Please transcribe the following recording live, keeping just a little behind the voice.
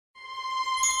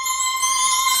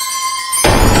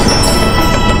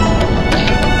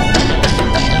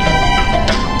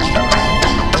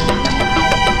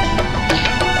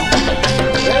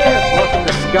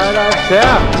Skydive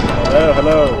Taft. Hello,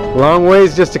 hello. Long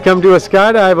ways just to come do a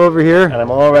skydive over here. And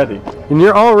I'm all ready. And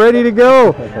you're all ready to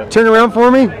go. Turn around for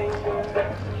me.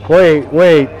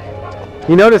 Wait.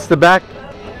 You notice the back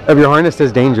of your harness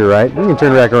says danger, right? You can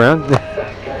turn it back around.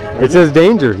 It says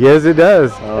danger. Yes, it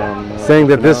does. Saying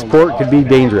that this sport could be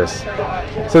dangerous.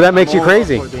 So that makes you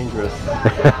crazy. Dangerous.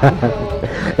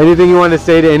 Anything you want to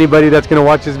say to anybody that's going to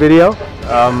watch this video?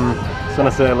 Just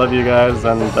want to say I love you guys,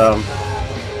 and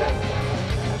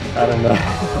I don't know.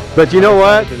 But you know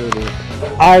what?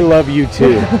 I love you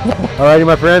too. Alrighty,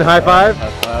 my friend, high five.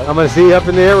 High five. I'm going to see you up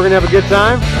in the air. We're going to have a good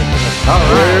time.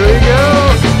 Alright, here we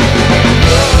go.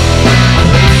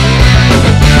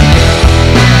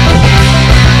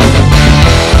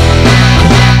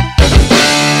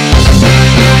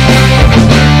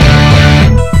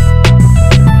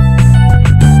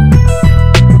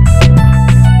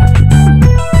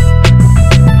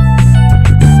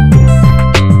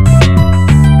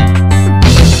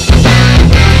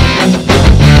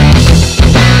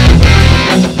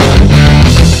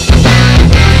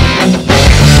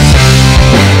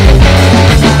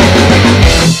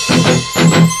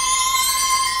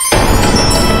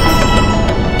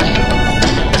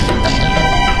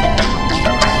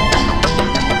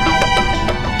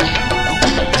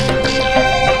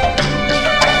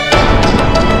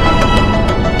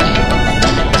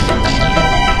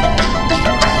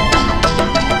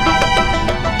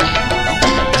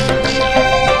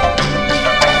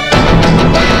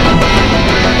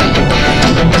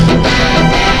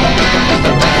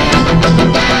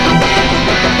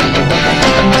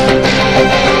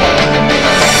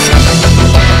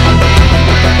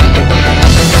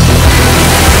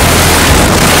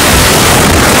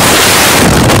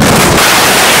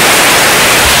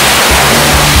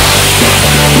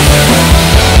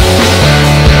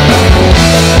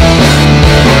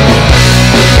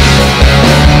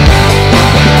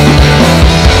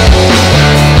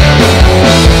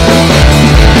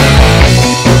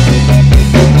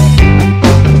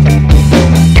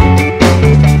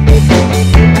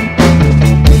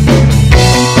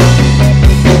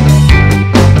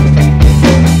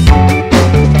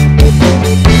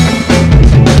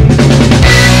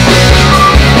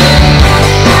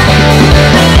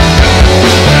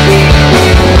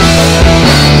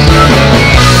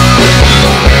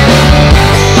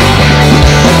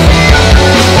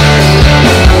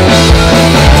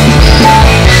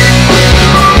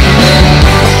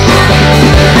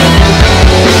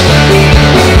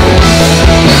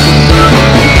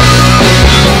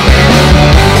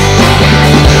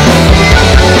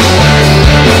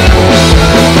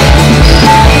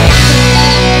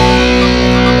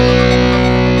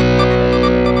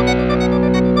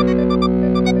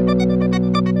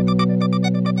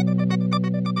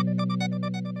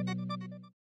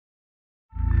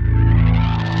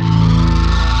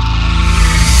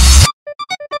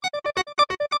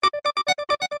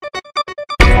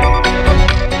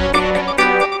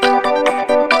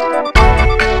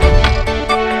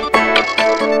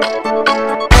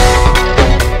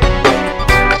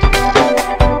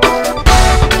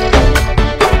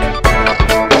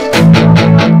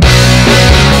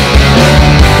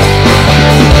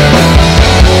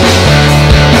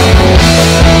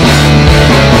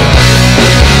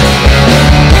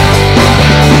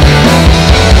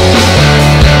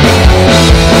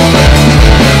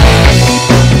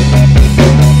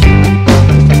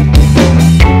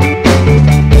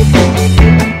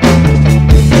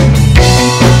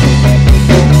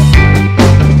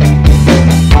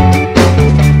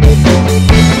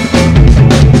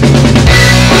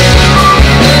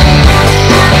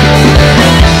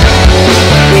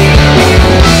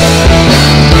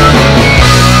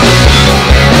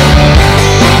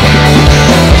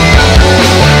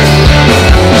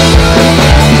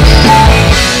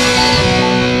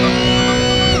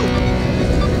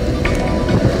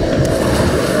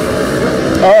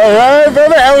 Alright,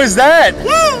 brother, how was that?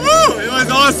 Woo! It was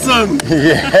awesome!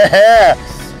 Yeah!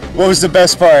 What was the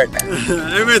best part?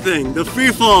 Everything. The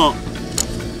free fall.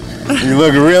 You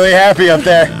look really happy up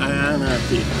there. I am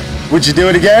happy. Would you do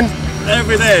it again?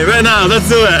 Every day, right now, let's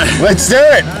do it! Let's do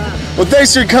it! Well,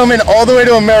 thanks for coming all the way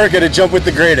to America to jump with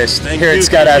the greatest here at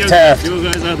Skydive Taft. You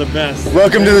guys are the best.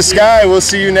 Welcome to the sky. We'll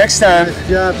see you next time. Good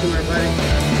job,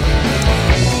 everybody.